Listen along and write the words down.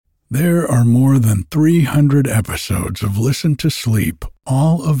There are more than 300 episodes of Listen to Sleep,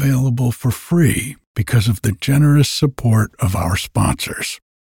 all available for free because of the generous support of our sponsors.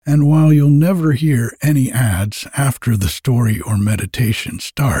 And while you'll never hear any ads after the story or meditation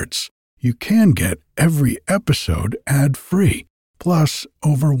starts, you can get every episode ad-free, plus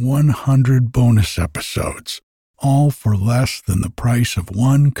over 100 bonus episodes, all for less than the price of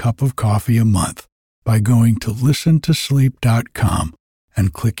one cup of coffee a month by going to listentosleep.com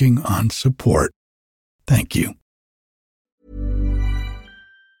and clicking on support. Thank you.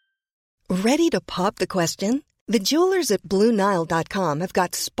 Ready to pop the question? The jewelers at BlueNile.com have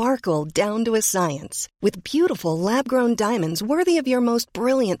got sparkle down to a science with beautiful lab-grown diamonds worthy of your most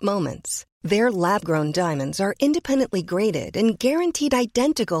brilliant moments. Their lab-grown diamonds are independently graded and guaranteed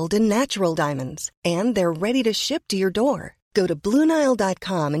identical to natural diamonds, and they're ready to ship to your door. Go to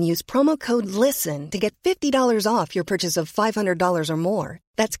BlueNile.com and use promo code LISTEN to get $50 off your purchase of $500 or more.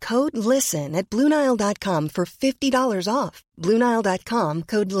 That's code LISTEN at BlueNile.com for $50 off. BlueNile.com,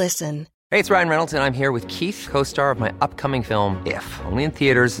 code LISTEN. Hey, it's Ryan Reynolds, and I'm here with Keith, co-star of my upcoming film, If, only in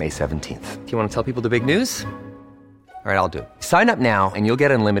theaters May 17th. Do you want to tell people the big news? All right, I'll do it. Sign up now and you'll get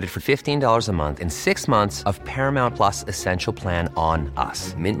unlimited for $15 a month and 6 months of Paramount Plus Essential Plan on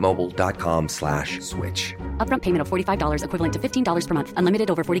us. MintMobile.com/switch. Upfront payment of $45 equivalent to $15 per month. Unlimited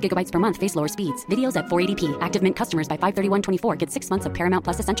over 40 gigabytes per month. Face lower speeds. Videos at 480p. Active Mint customers by 531.24 get 6 months of Paramount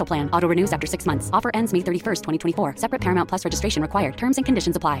Plus Essential Plan. Auto renews after 6 months. Offer ends May 31st, 2024. Separate Paramount Plus registration required. Terms and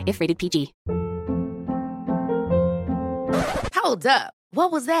conditions apply if rated PG. Hold up.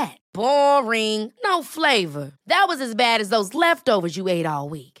 What was that? Boring. No flavor. That was as bad as those leftovers you ate all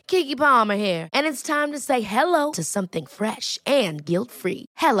week. Keke Palmer here, and it's time to say hello to something fresh and guilt-free.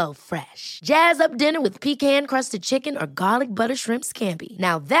 Hello Fresh. Jazz up dinner with pecan-crusted chicken or garlic butter shrimp scampi.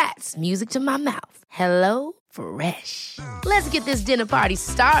 Now that's music to my mouth. Hello Fresh. Let's get this dinner party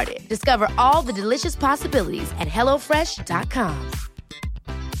started. Discover all the delicious possibilities at HelloFresh.com.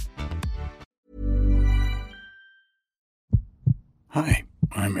 Hi,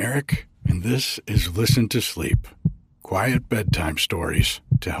 I'm Eric, and this is Listen to Sleep, quiet bedtime stories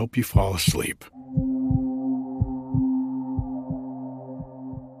to help you fall asleep.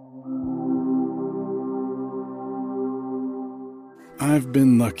 I've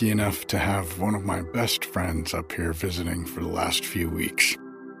been lucky enough to have one of my best friends up here visiting for the last few weeks,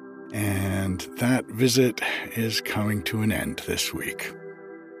 and that visit is coming to an end this week.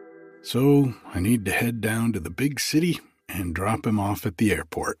 So I need to head down to the big city and drop him off at the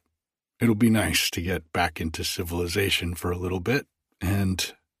airport. It'll be nice to get back into civilization for a little bit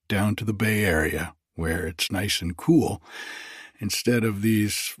and down to the Bay Area where it's nice and cool instead of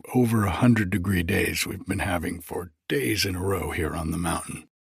these over 100-degree days we've been having for days in a row here on the mountain.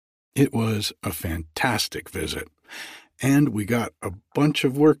 It was a fantastic visit, and we got a bunch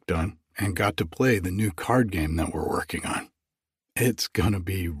of work done and got to play the new card game that we're working on. It's gonna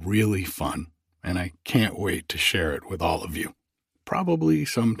be really fun, and I can't wait to share it with all of you. Probably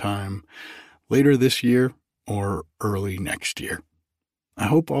sometime later this year or early next year. I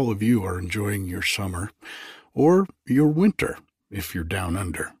hope all of you are enjoying your summer or your winter if you're down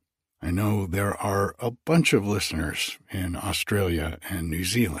under. I know there are a bunch of listeners in Australia and New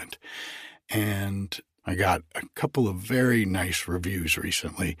Zealand, and I got a couple of very nice reviews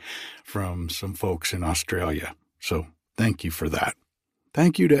recently from some folks in Australia, so thank you for that.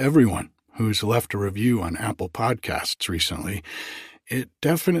 Thank you to everyone who's left a review on Apple Podcasts recently. It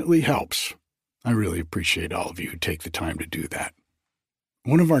definitely helps. I really appreciate all of you who take the time to do that.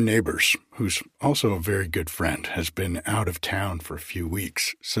 One of our neighbors, who's also a very good friend, has been out of town for a few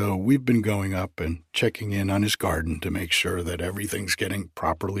weeks, so we've been going up and checking in on his garden to make sure that everything's getting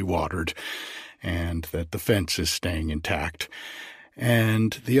properly watered and that the fence is staying intact.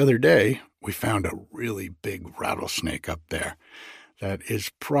 And the other day, we found a really big rattlesnake up there that is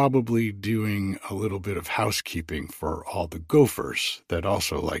probably doing a little bit of housekeeping for all the gophers that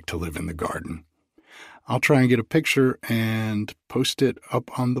also like to live in the garden. I'll try and get a picture and post it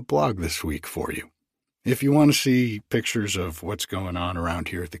up on the blog this week for you. If you want to see pictures of what's going on around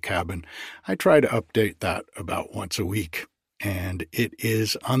here at the cabin, I try to update that about once a week, and it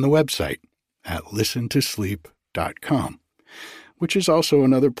is on the website at listentosleep.com, which is also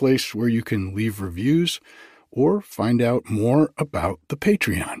another place where you can leave reviews or find out more about the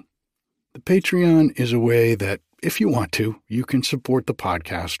Patreon. The Patreon is a way that, if you want to, you can support the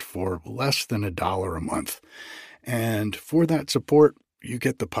podcast for less than $1 a month. And for that support, you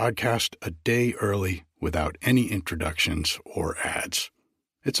get the podcast a day early without any introductions or ads.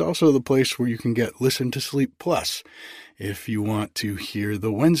 It's also the place where you can get Listen to Sleep Plus if you want to hear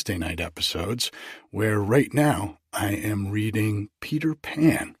the Wednesday night episodes, where right now I am reading Peter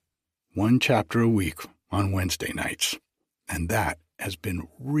Pan. one chapter a week on Wednesday nights, and that has been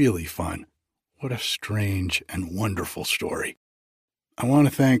really fun. What a strange and wonderful story. I want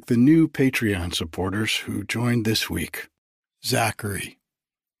to thank the new Patreon supporters who joined this week. Zachary,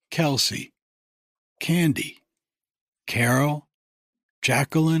 Kelsey, Candy, Carol,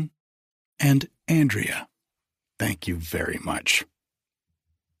 Jacqueline, and Andrea. Thank you very much.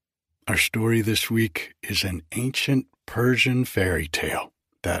 Our story this week is an ancient Persian fairy tale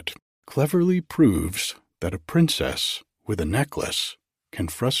that cleverly proves that a princess with a necklace can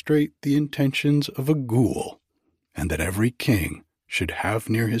frustrate the intentions of a ghoul, and that every king should have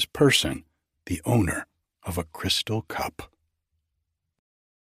near his person the owner of a crystal cup.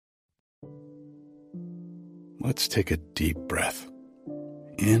 Let's take a deep breath.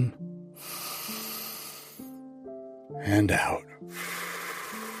 In and out.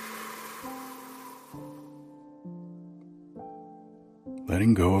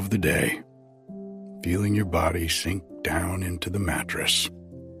 Letting go of the day, feeling your body sink down into the mattress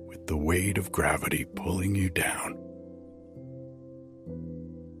with the weight of gravity pulling you down.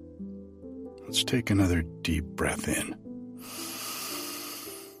 Let's take another deep breath in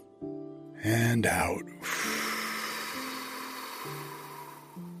and out.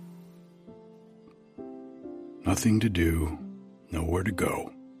 Nothing to do, nowhere to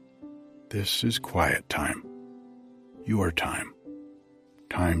go. This is quiet time. Your time.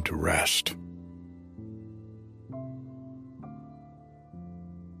 Time to rest.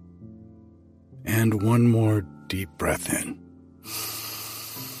 And one more deep breath in.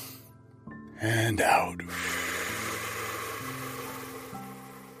 And out.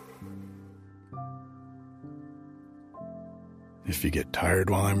 If you get tired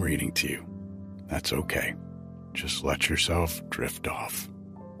while I'm reading to you, that's okay. Just let yourself drift off.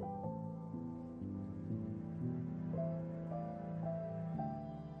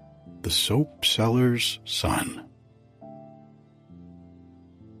 The Soap Seller's Son.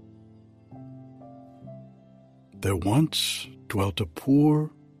 There once dwelt a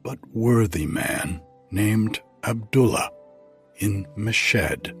poor but worthy man named Abdullah in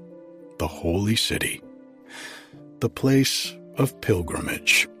Meshed, the holy city, the place of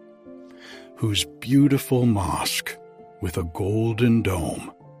pilgrimage, whose beautiful mosque with a golden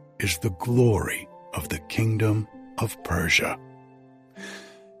dome is the glory of the kingdom of Persia.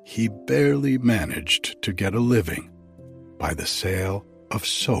 He barely managed to get a living by the sale of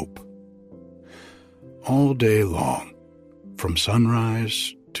soap. All day long, from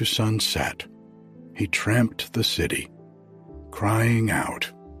sunrise to sunset, he tramped the city, crying out,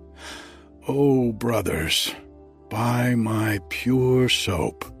 "Oh, brothers, buy my pure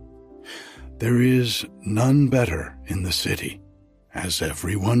soap. There is none better in the city, as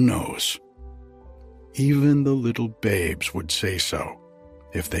everyone knows." Even the little babes would say so,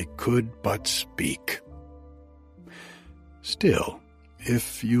 if they could but speak. Still,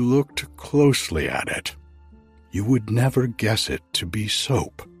 if you looked closely at it, you would never guess it to be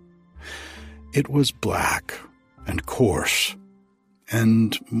soap. It was black and coarse,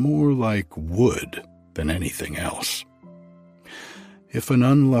 and more like wood than anything else. If an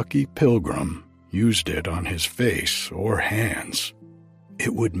unlucky pilgrim used it on his face or hands,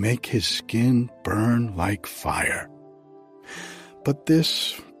 it would make his skin burn like fire. But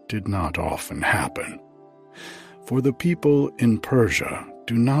this did not often happen, for the people in Persia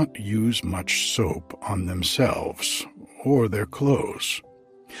do not use much soap on themselves or their clothes,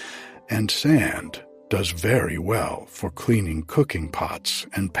 and sand does very well for cleaning cooking pots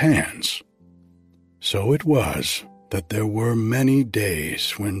and pans. So it was that there were many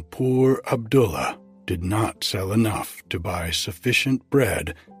days when poor Abdullah did not sell enough to buy sufficient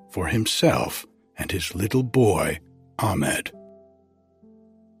bread for himself and his little boy, Ahmed.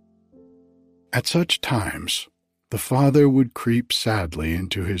 At such times, the father would creep sadly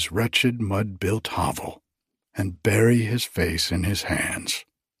into his wretched mud-built hovel and bury his face in his hands,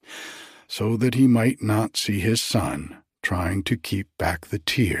 so that he might not see his son trying to keep back the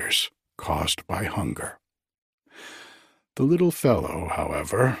tears caused by hunger. The little fellow,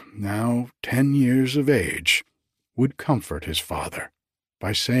 however, now 10 years of age, would comfort his father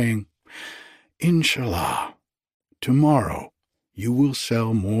by saying, "Inshallah, tomorrow you will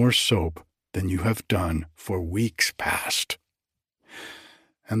sell more soap than you have done for weeks past."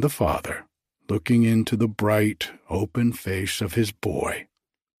 And the father, looking into the bright, open face of his boy,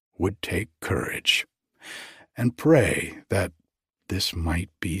 would take courage and pray that this might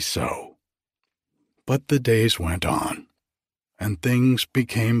be so. But the days went on, and things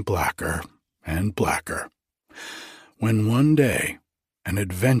became blacker and blacker, when one day an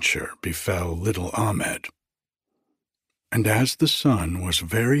adventure befell little Ahmed. and as the sun was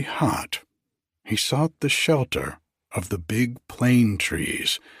very hot, he sought the shelter of the big plane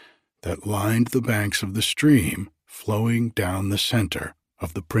trees that lined the banks of the stream flowing down the center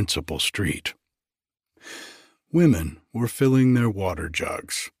of the principal street. Women were filling their water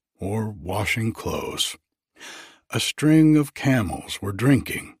jugs or washing clothes. A string of camels were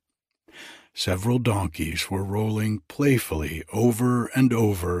drinking. Several donkeys were rolling playfully over and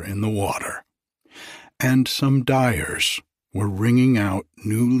over in the water, and some dyers were wringing out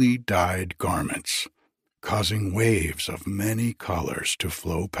newly dyed garments, causing waves of many colors to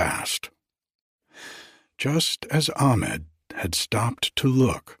flow past. Just as Ahmed had stopped to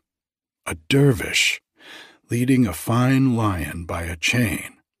look, a dervish, leading a fine lion by a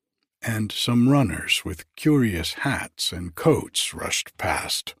chain, and some runners with curious hats and coats rushed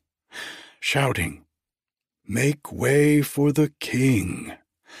past, shouting, "Make way for the king!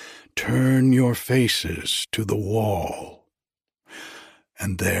 Turn your faces to the wall!"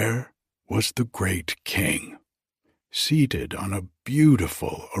 And there was the great king, seated on a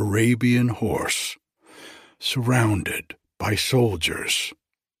beautiful Arabian horse, surrounded by soldiers.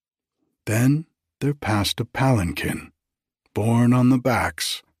 Then there passed a palanquin, borne on the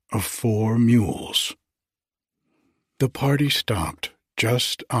backs of 4 mules. The party stopped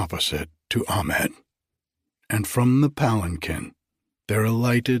just opposite to Ahmed, and from the palanquin there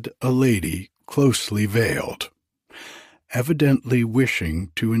alighted a lady closely veiled, evidently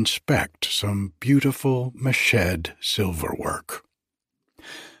wishing to inspect some beautiful Meshed silverwork.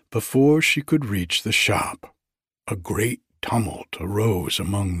 Before she could reach the shop, a great tumult arose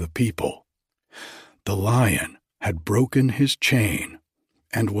among the people. The lion had broken his chain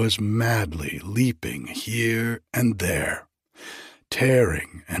and was madly leaping here and there,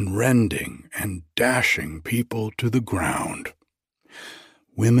 tearing and rending and dashing people to the ground.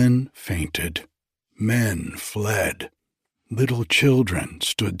 Women fainted, men fled, little children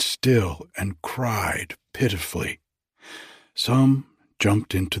stood still and cried pitifully. Some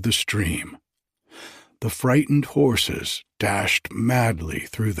jumped into the stream. The frightened horses dashed madly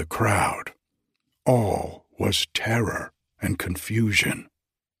through the crowd. All was terror and confusion.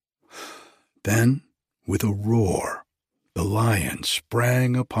 Then, with a roar, the lion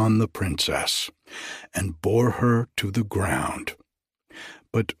sprang upon the princess and bore her to the ground.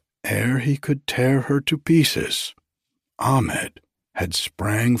 But ere he could tear her to pieces, Ahmed had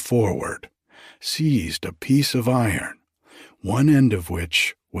sprang forward, seized a piece of iron, one end of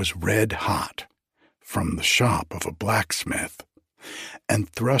which was red hot, from the shop of a blacksmith, and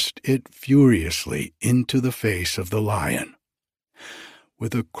thrust it furiously into the face of the lion.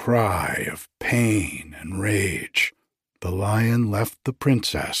 With a cry of pain and rage, the lion left the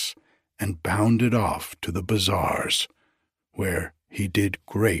princess and bounded off to the bazaars, where he did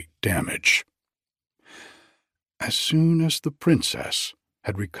great damage. As soon as the princess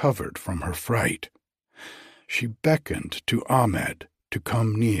had recovered from her fright, she beckoned to Ahmed to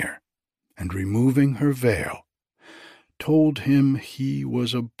come near, and removing her veil, told him he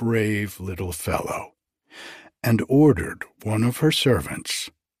was a brave little fellow, and ordered one of her servants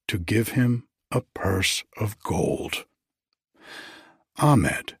to give him a purse of gold.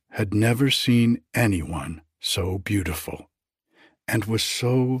 Ahmed had never seen anyone so beautiful, and was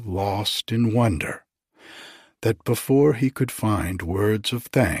so lost in wonder that before he could find words of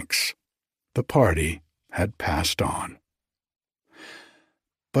thanks, the party had passed on.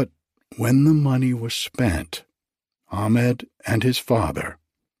 But when the money was spent, Ahmed and his father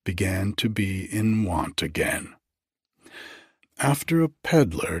began to be in want again. After a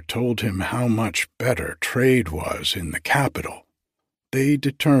peddler told him how much better trade was in the capital, they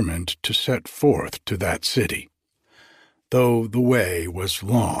determined to set forth to that city, though the way was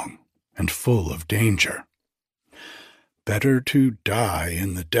long and full of danger. Better to die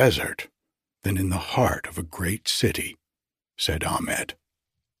in the desert than in the heart of a great city, said Ahmed.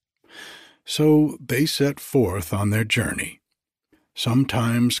 So they set forth on their journey,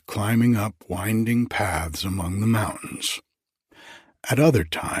 sometimes climbing up winding paths among the mountains, at other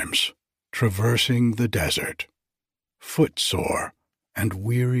times traversing the desert, footsore and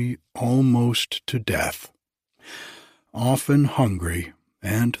weary almost to death, often hungry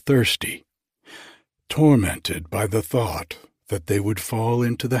and thirsty, tormented by the thought that they would fall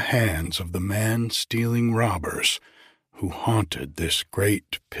into the hands of the man-stealing robbers who haunted this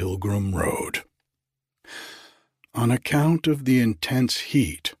great pilgrim road. On account of the intense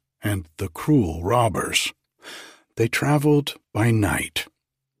heat and the cruel robbers, they traveled by night.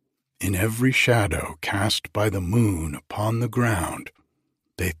 In every shadow cast by the moon upon the ground,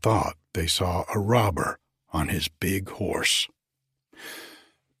 they thought they saw a robber on his big horse.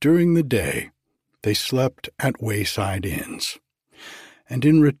 During the day, they slept at wayside inns, and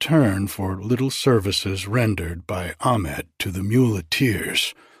in return for little services rendered by Ahmed to the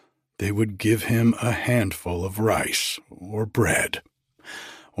muleteers, they would give him a handful of rice or bread,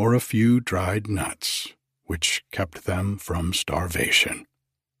 or a few dried nuts, which kept them from starvation.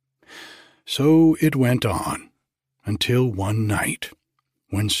 So it went on, until one night,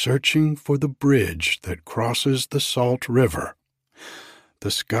 when searching for the bridge that crosses the Salt River,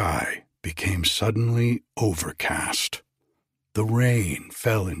 the sky became suddenly overcast. The rain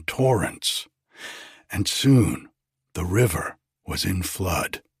fell in torrents, and soon the river was in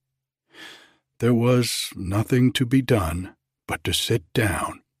flood. There was nothing to be done but to sit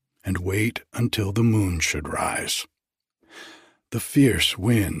down and wait until the moon should rise. The fierce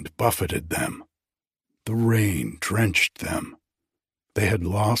wind buffeted them. The rain drenched them. They had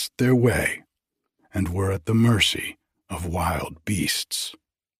lost their way and were at the mercy of wild beasts.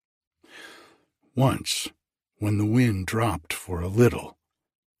 Once, when the wind dropped for a little,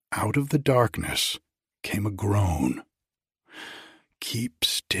 out of the darkness came a groan. "Keep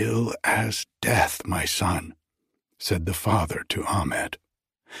still as death, my son," said the father to Ahmed,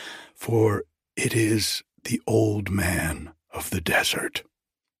 "for it is the old man of the desert."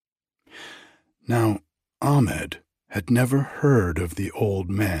 Now, Ahmed had never heard of the old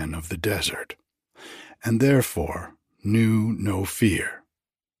man of the desert, and therefore knew no fear.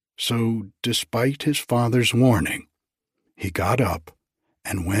 So, despite his father's warning, he got up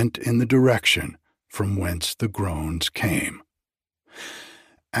and went in the direction from whence the groans came.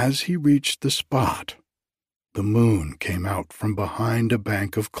 As he reached the spot, the moon came out from behind a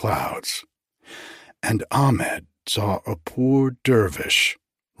bank of clouds, and Ahmed saw a poor dervish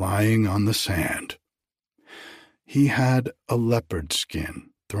lying on the sand. He had a leopard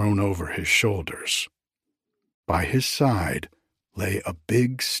skin thrown over his shoulders. By his side lay a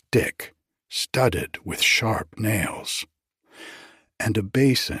big stick studded with sharp nails, and a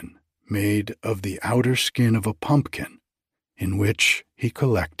basin made of the outer skin of a pumpkin in which he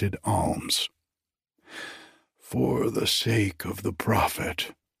collected alms. "For the sake of the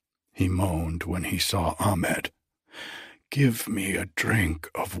Prophet," he moaned when he saw Ahmed, "give me a drink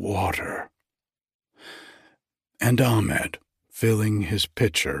of water." And Ahmed, filling his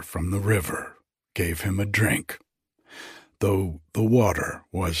pitcher from the river, gave him a drink, though the water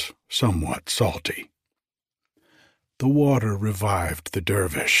was somewhat salty. The water revived the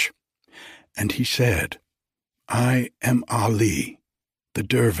dervish, and he said, "I am Ali, the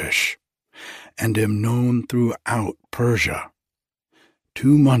dervish, and am known throughout Persia.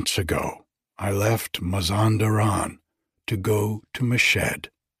 2 months ago I left Mazandaran to go to Meshed,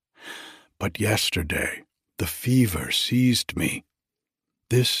 but yesterday the fever seized me.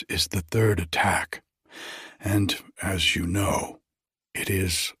 This is the 3rd attack, and, as you know, it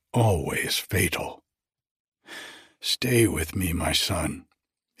is always fatal. Stay with me, my son,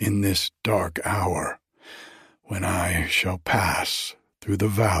 in this dark hour, when I shall pass through the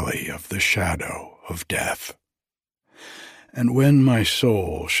valley of the shadow of death. And when my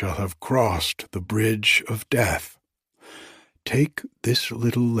soul shall have crossed the bridge of death, take this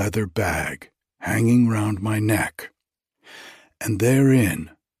little leather bag hanging round my neck, and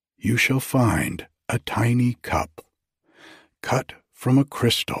therein you shall find a tiny cup, cut from a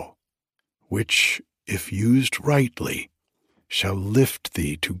crystal, which, if used rightly, shall lift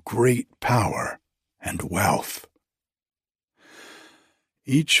thee to great power and wealth.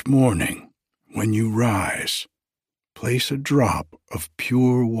 Each morning, when you rise, place a drop of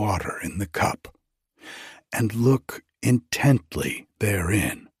pure water in the cup, and look intently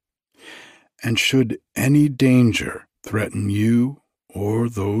therein, and should any danger threaten you or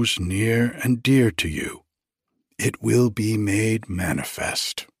those near and dear to you, it will be made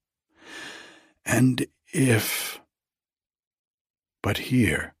manifest. And if—" But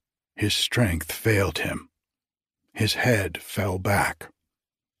here his strength failed him, his head fell back,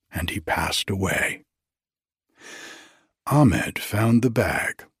 and he passed away. Ahmed found the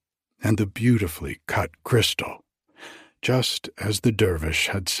bag and the beautifully cut crystal, just as the dervish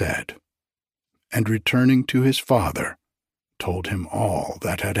had said, and returning to his father, told him all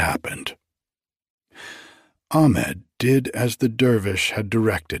that had happened. Ahmed did as the dervish had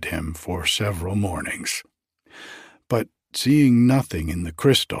directed him for several mornings, but seeing nothing in the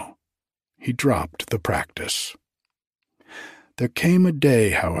crystal, he dropped the practice. There came a day,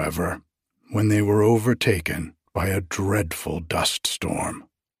 however, when they were overtaken by a dreadful dust storm.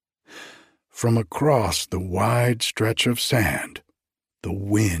 From across the wide stretch of sand, the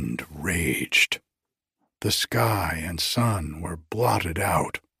wind raged. The sky and sun were blotted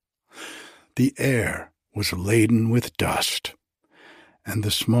out. The air was laden with dust, and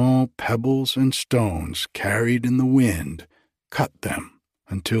the small pebbles and stones carried in the wind cut them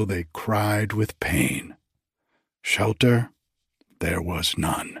until they cried with pain. Shelter there was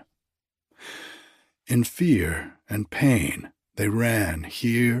none. In fear and pain they ran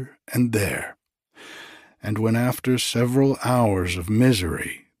here and there, and when after several hours of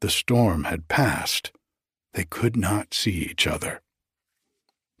misery the storm had passed, they could not see each other.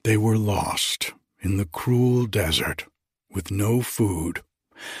 They were lost in the cruel desert with no food,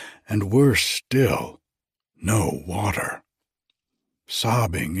 and worse still, no water.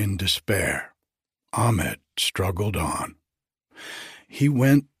 Sobbing in despair, Ahmed struggled on. He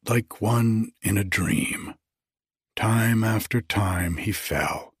went like one in a dream. Time after time he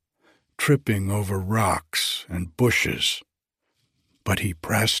fell, tripping over rocks and bushes, but he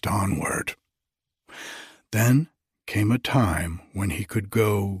pressed onward. Then came a time when he could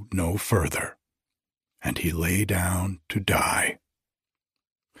go no further, and he lay down to die.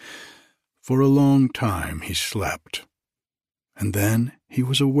 For a long time he slept, and then he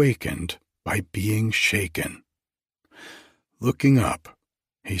was awakened by being shaken. Looking up,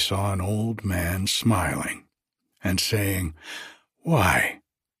 he saw an old man smiling and saying, "Why,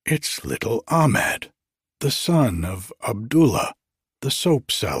 it's little Ahmed, the son of Abdullah, the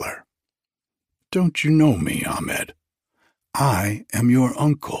soap seller. Don't you know me, Ahmed? I am your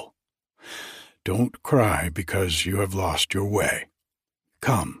uncle. Don't cry because you have lost your way.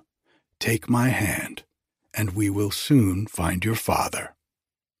 Come, take my hand, and we will soon find your father."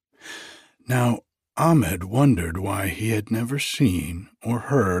 Now, Ahmed wondered why he had never seen or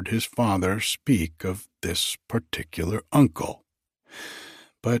heard his father speak of this particular uncle.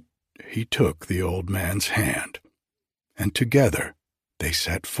 But he took the old man's hand, and together they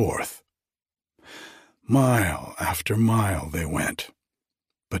set forth. Mile after mile they went,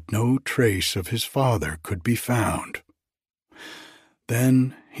 but no trace of his father could be found.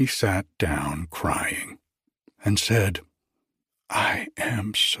 Then he sat down crying, and said, "I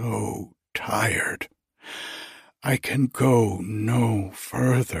am so tired. I can go no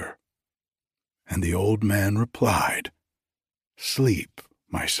further." And the old man replied, "Sleep,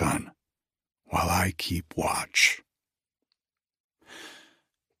 my son, while I keep watch."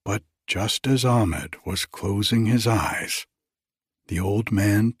 But just as Ahmed was closing his eyes, the old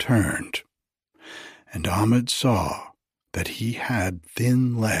man turned, and Ahmed saw that he had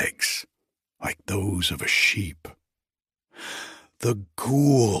thin legs like those of a sheep. "The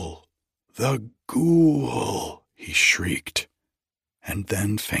ghoul! The ghoul!" he shrieked, and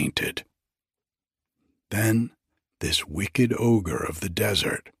then fainted. Then this wicked ogre of the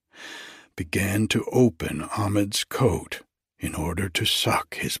desert began to open Ahmed's coat in order to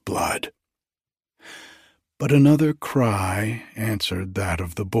suck his blood. But another cry answered that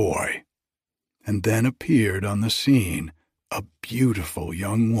of the boy, and then appeared on the scene a beautiful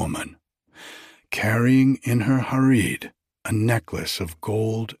young woman, carrying in her harid a necklace of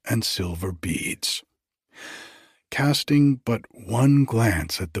gold and silver beads. Casting but one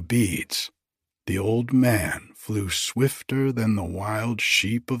glance at the beads, the old man flew swifter than the wild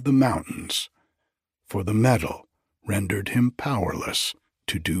sheep of the mountains, for the metal rendered him powerless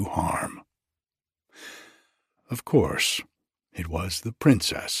to do harm. Of course, it was the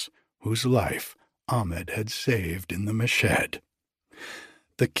princess whose life Ahmed had saved in the Meshed.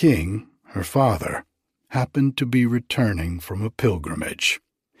 The king, her father, happened to be returning from a pilgrimage,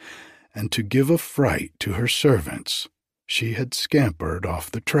 and to give a fright to her servants, she had scampered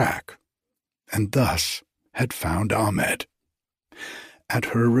off the track, and thus had found Ahmed. At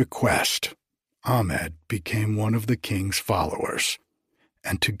her request, Ahmed became one of the king's followers,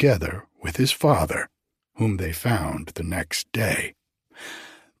 and together with his father, whom they found the next day,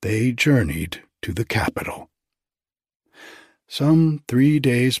 they journeyed to the capital. Some 3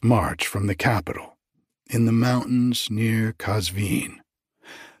 days' march from the capital, in the mountains near Kazvin,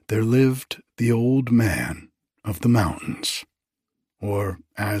 there lived the Old Man of the Mountains, or,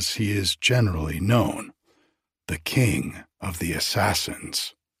 as he is generally known, the King of the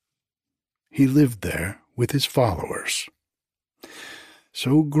Assassins. He lived there with his followers.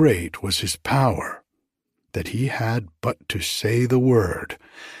 So great was his power that he had but to say the word,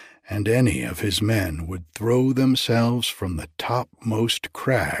 and any of his men would throw themselves from the topmost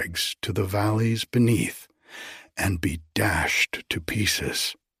crags to the valleys beneath and be dashed to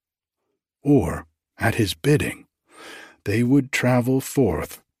pieces. Or, at his bidding, they would travel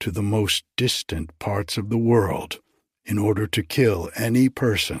forth to the most distant parts of the world in order to kill any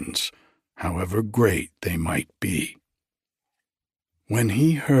persons, however great they might be. When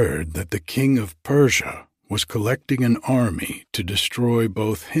he heard that the king of Persia was collecting an army to destroy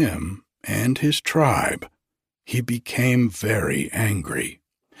both him and his tribe, he became very angry,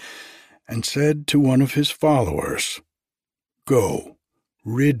 and said to one of his followers, "Go,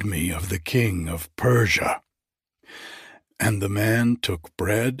 rid me of the king of Persia." And the man took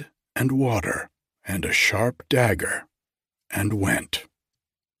bread and water and a sharp dagger, and went.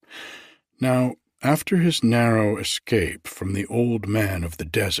 Now, after his narrow escape from the old man of the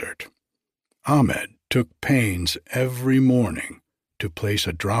desert, Ahmed took pains every morning to place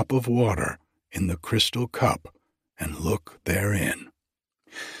a drop of water in the crystal cup and look therein.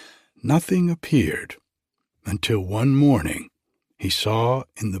 Nothing appeared until one morning he saw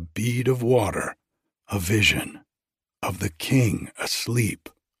in the bead of water a vision of the king asleep,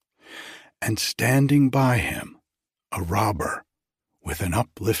 and standing by him a robber with an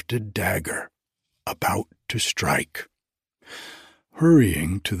uplifted dagger about to strike.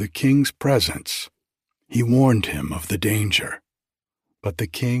 Hurrying to the king's presence, he warned him of the danger, but the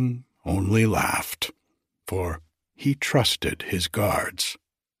king only laughed, for he trusted his guards.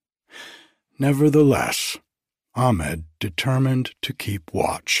 Nevertheless, Ahmed determined to keep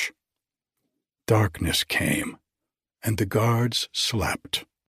watch. Darkness came, and the guards slept.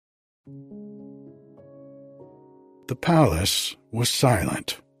 The palace was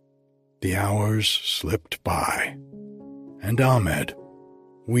silent. The hours slipped by, and Ahmed,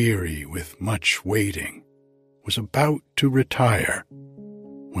 weary with much waiting, was about to retire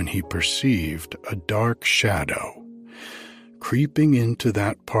when he perceived a dark shadow creeping into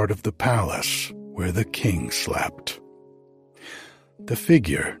that part of the palace where the king slept. The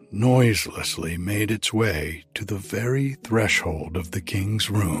figure noiselessly made its way to the very threshold of the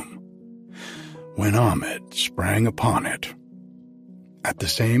king's room, when Ahmed sprang upon it, at the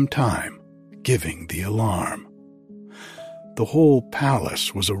same time giving the alarm. The whole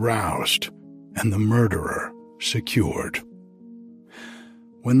palace was aroused, and the murderer secured.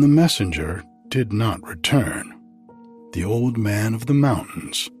 When the messenger did not return, the old man of the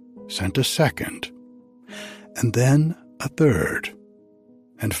mountains sent a second, and then a third,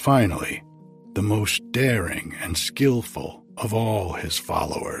 and finally the most daring and skillful of all his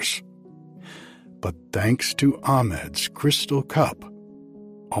followers. But thanks to Ahmed's crystal cup,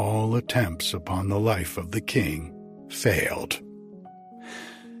 all attempts upon the life of the king failed.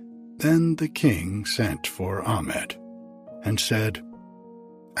 Then the king sent for Ahmed and said,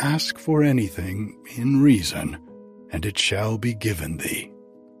 "Ask for anything in reason, and it shall be given thee."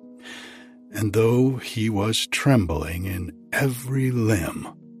 And though he was trembling in every limb,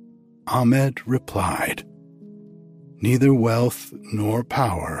 Ahmed replied, "Neither wealth nor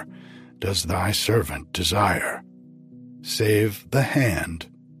power does thy servant desire, save the hand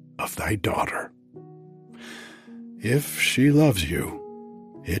of thy daughter. If she loves you,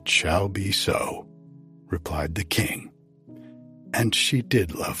 it shall be so," replied the king, and she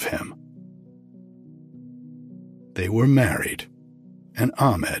did love him. They were married, and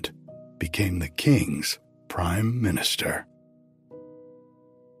Ahmed became the king's prime minister.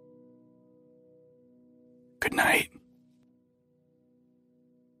 Good night.